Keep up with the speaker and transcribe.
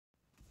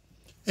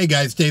Hey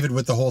guys, David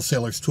with the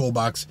Wholesaler's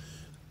Toolbox.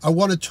 I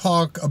want to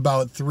talk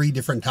about three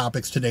different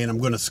topics today, and I'm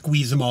going to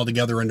squeeze them all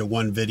together into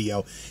one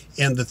video.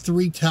 And the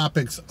three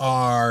topics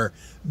are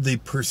the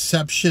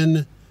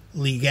perception,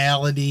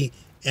 legality,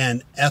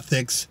 and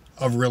ethics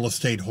of real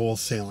estate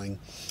wholesaling.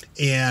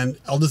 And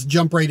I'll just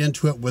jump right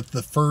into it with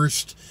the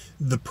first,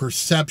 the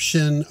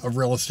perception of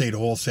real estate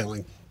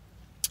wholesaling.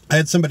 I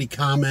had somebody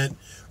comment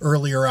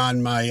earlier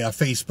on my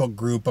Facebook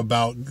group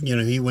about,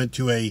 he went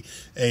to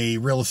a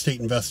real estate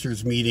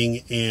investors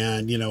meeting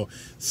and,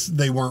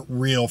 they weren't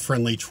real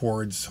friendly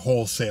towards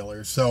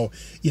wholesalers. So,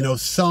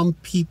 some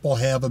people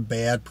have a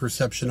bad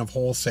perception of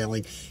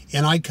wholesaling,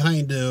 and I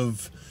kind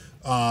of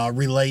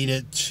relate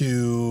it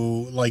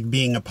to like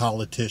being a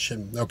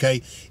politician.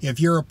 Okay. If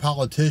you're a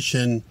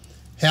politician,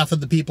 half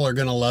of the people are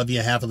going to love you,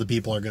 half of the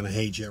people are going to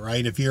hate you,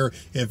 right? If you're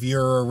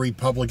a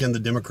Republican, the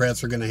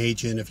Democrats are going to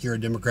hate you, and if you're a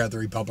Democrat, the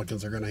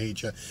Republicans are going to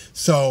hate you.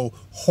 So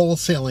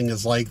wholesaling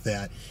is like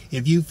that.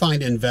 If you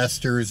find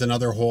investors and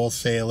other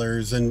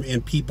wholesalers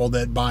and people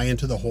that buy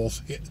into the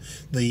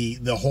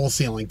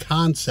wholesaling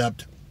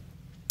concept,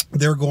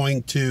 they're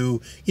going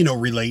to,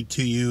 relate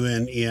to you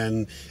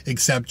and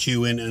accept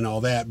you and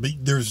all that. But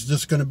there's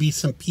just going to be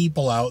some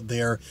people out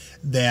there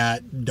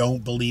that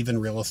don't believe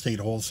in real estate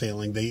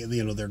wholesaling.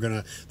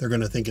 They're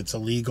gonna think it's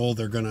illegal.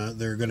 They're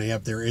gonna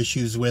have their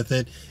issues with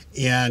it.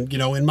 And,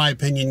 in my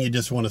opinion, you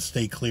just want to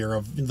stay clear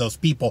of those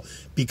people,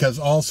 because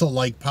also,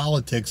 like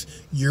politics,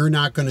 you're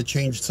not going to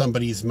change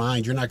somebody's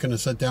mind. You're not going to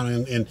sit down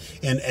and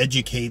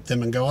educate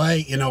them and go,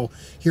 hey,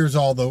 here's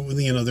all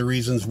the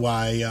reasons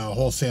why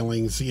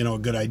wholesaling's, a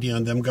good idea.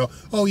 And them go,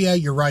 oh yeah,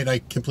 you're right. I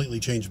completely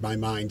changed my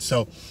mind.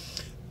 So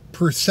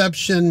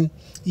perception,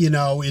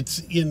 it's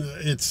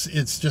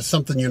just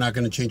something you're not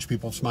going to change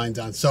people's minds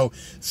on. So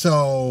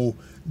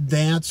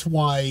that's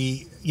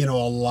why, a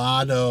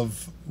lot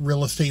of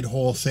real estate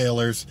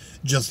wholesalers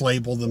just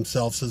label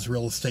themselves as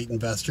real estate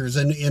investors.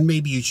 And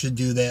maybe you should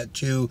do that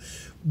too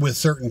with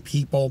certain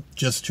people,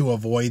 just to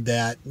avoid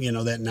that,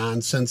 that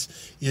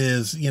nonsense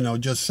is,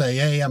 just say,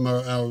 hey, I'm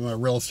a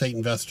real estate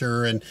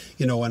investor, and,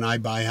 and I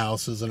buy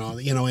houses and all,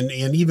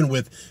 and even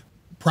with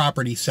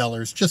property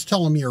sellers, just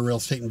tell them you're a real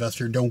estate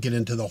investor. Don't get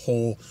into the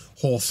whole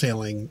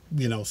wholesaling,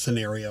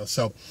 scenario.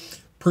 So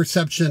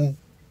perception,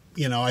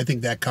 I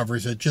think that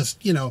covers it.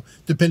 Just,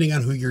 depending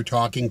on who you're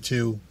talking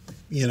to,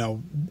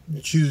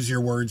 choose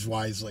your words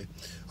wisely.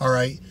 All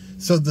right.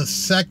 So the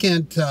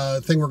second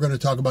thing we're going to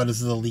talk about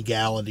is the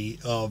legality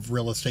of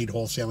real estate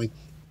wholesaling.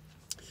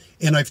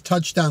 And I've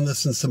touched on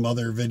this in some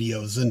other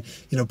videos. And,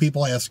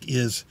 people ask,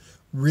 is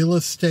real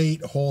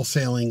estate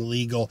wholesaling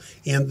legal?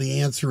 And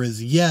the answer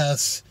is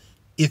yes,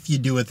 if you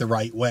do it the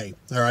right way.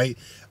 All right.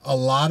 A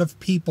lot of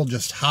people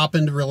just hop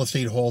into real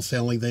estate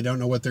wholesaling. They don't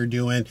know what they're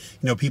doing.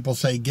 People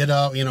say, go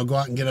out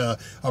and get a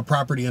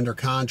property under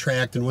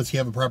contract. And once you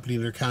have a property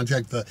under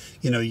contract,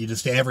 you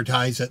just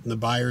advertise it and the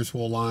buyers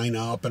will line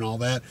up and all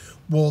that.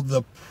 Well,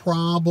 the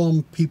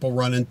problem people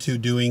run into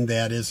doing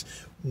that is,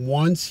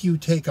 once you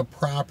take a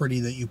property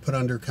that you put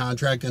under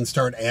contract and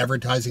start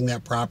advertising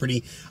that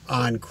property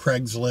on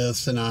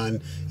Craigslist and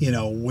on,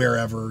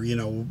 wherever,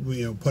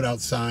 put out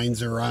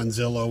signs or on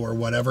Zillow or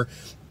whatever,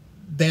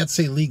 that's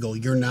illegal.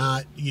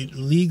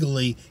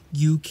 Legally,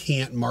 you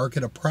can't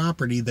market a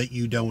property that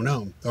you don't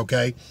own.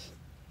 Okay.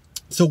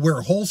 So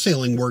where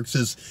wholesaling works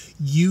is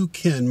you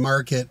can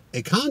market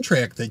a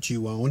contract that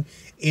you own,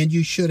 and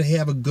you should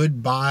have a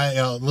good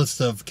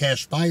list of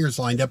cash buyers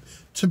lined up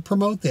to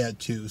promote that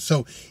to.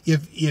 So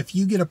if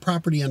you get a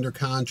property under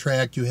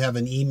contract, you have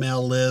an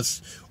email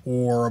list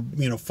or,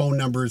 phone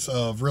numbers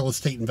of real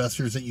estate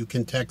investors that you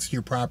can text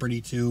your property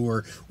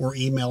to or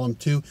email them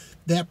to,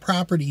 that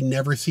property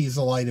never sees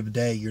the light of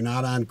day. You're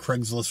not on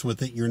Craigslist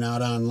with it. You're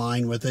not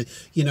online with it.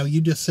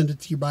 You just send it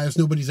to your buyers.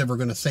 Nobody's ever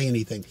going to say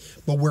anything.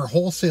 But where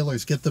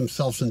wholesalers get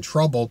themselves in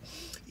trouble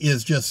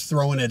is just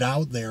throwing it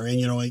out there,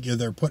 and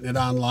they're putting it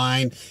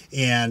online,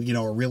 and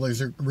a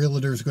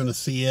realtor's going to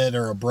see it,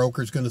 or a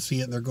broker's going to see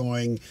it, and they're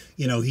going,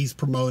 he's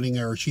promoting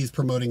or she's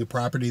promoting a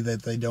property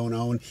that they don't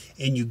own,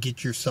 and you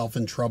get yourself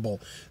in trouble.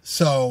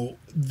 So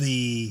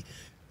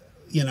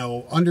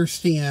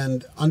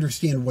understand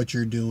what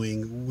you're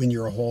doing when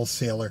you're a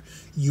wholesaler.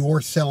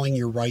 You're selling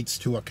your rights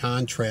to a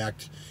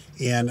contract,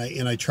 and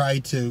I try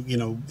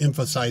to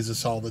emphasize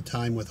this all the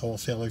time with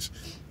wholesalers.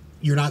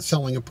 You're not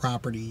selling a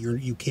property.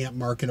 You can't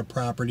market a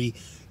property.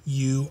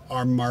 You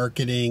are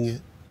marketing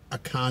a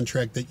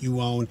contract that you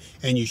own,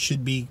 and you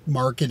should be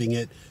marketing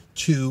it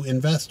to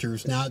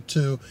investors, not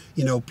to,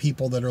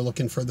 people that are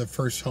looking for the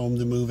first home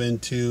to move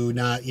into,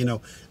 not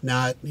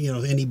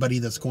anybody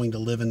that's going to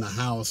live in the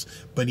house,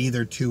 but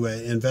either to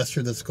an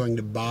investor that's going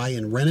to buy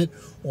and rent it,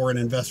 or an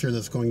investor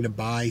that's going to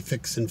buy,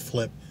 fix, and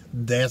flip.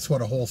 That's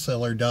what a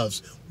wholesaler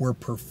does. We're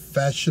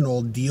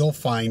professional deal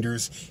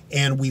finders,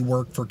 and we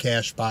work for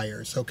cash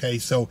buyers. Okay,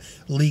 so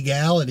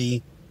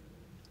legality,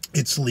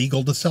 it's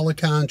legal to sell a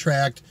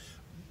contract,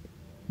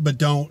 but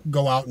don't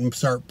go out and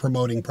start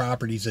promoting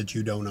properties that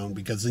you don't own,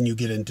 because then you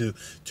get into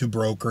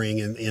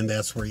brokering, and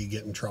that's where you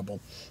get in trouble.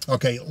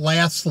 Okay,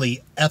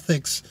 lastly,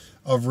 ethics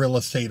of real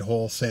estate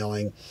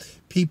wholesaling.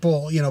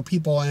 people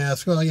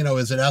ask, well,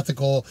 is it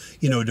ethical,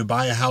 to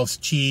buy a house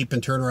cheap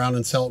and turn around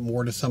and sell it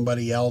more to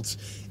somebody else?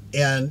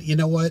 And you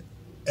know what?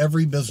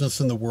 Every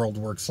business in the world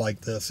works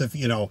like this. If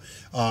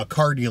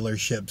car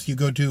dealerships, you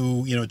go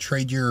to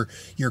trade your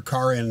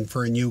car in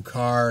for a new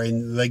car,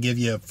 and they give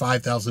you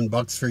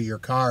 $5,000 for your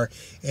car,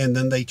 and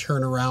then they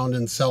turn around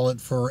and sell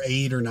it for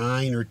 8 or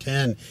 9 or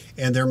 10,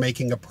 and they're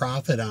making a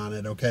profit on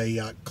it.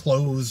 Okay,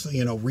 clothes,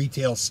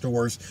 retail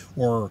stores,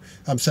 or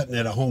I'm sitting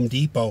at a Home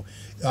Depot.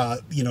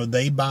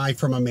 They buy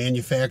from a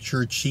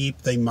manufacturer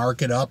cheap, they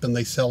mark it up, and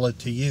they sell it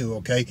to you.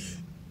 Okay,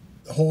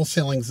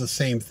 wholesaling's the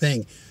same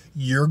thing.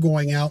 You're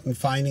going out and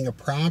finding a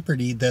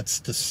property that's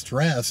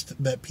distressed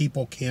that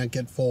people can't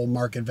get full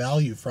market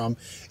value from,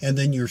 and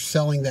then you're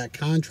selling that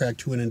contract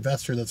to an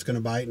investor that's going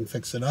to buy it and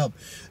fix it up.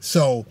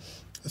 So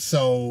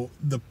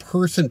the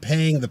person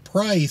paying the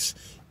price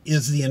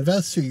is the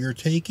investor you're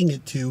taking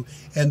it to,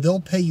 and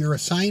they'll pay your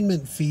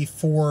assignment fee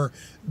for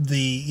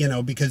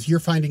the, because you're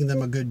finding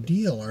them a good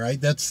deal. All right.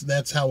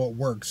 That's how it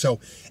works. So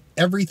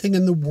everything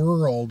in the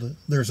world,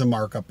 there's a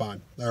markup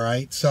on. All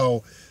right.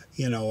 So,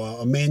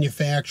 a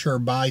manufacturer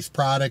buys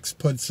products,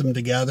 puts them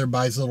together,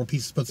 buys little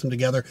pieces, puts them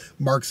together,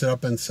 marks it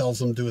up and sells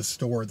them to a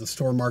store. The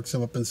store marks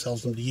them up and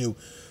sells them to you.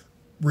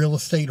 Real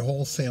estate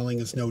wholesaling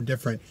is no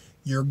different.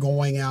 You're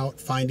going out,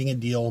 finding a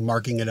deal,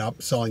 marking it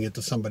up, selling it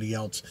to somebody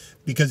else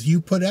because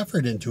you put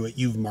effort into it.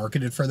 You've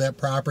marketed for that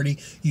property.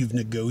 You've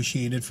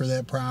negotiated for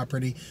that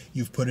property.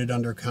 You've put it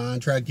under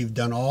contract. You've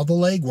done all the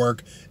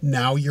legwork.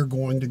 Now you're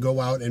going to go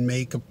out and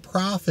make a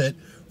profit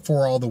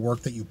for all the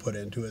work that you put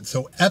into it.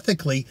 So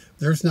ethically,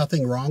 there's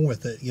nothing wrong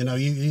with it.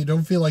 You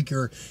don't feel like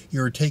you're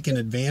taking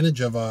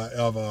advantage of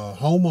a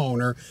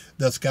homeowner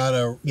that's got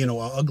a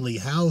ugly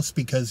house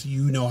because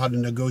you know how to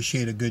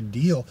negotiate a good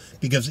deal,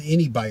 because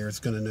any buyer is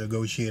going to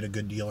negotiate a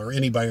good deal, or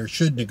any buyer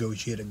should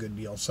negotiate a good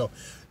deal. So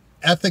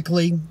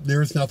ethically,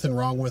 there's nothing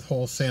wrong with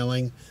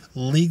wholesaling.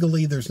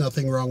 Legally, there's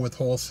nothing wrong with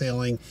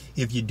wholesaling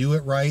if you do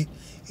it right.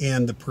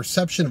 And the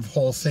perception of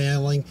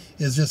wholesaling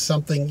is just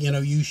something,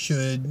 you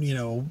should,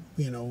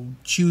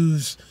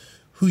 choose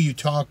who you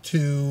talk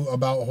to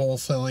about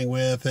wholesaling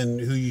with and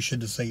who you should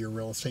just say you're a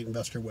real estate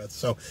investor with.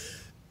 So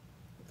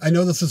I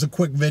know this is a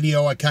quick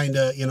video. I kind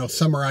of,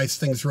 summarize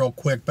things real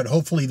quick, but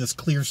hopefully this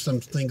clears some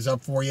things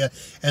up for you.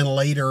 And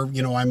later,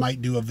 I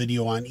might do a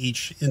video on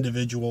each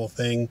individual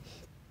thing.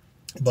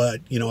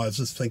 But, I was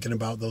just thinking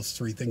about those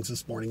 3 things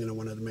this morning, and I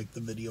wanted to make the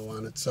video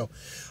on it. So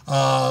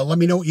let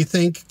me know what you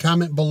think.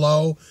 Comment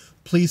below.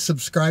 Please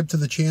subscribe to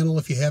the channel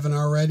if you haven't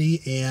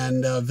already,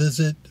 and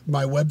visit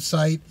my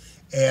website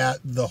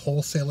at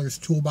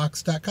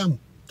thewholesaleerstoolbox.com.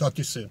 Talk to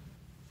you soon.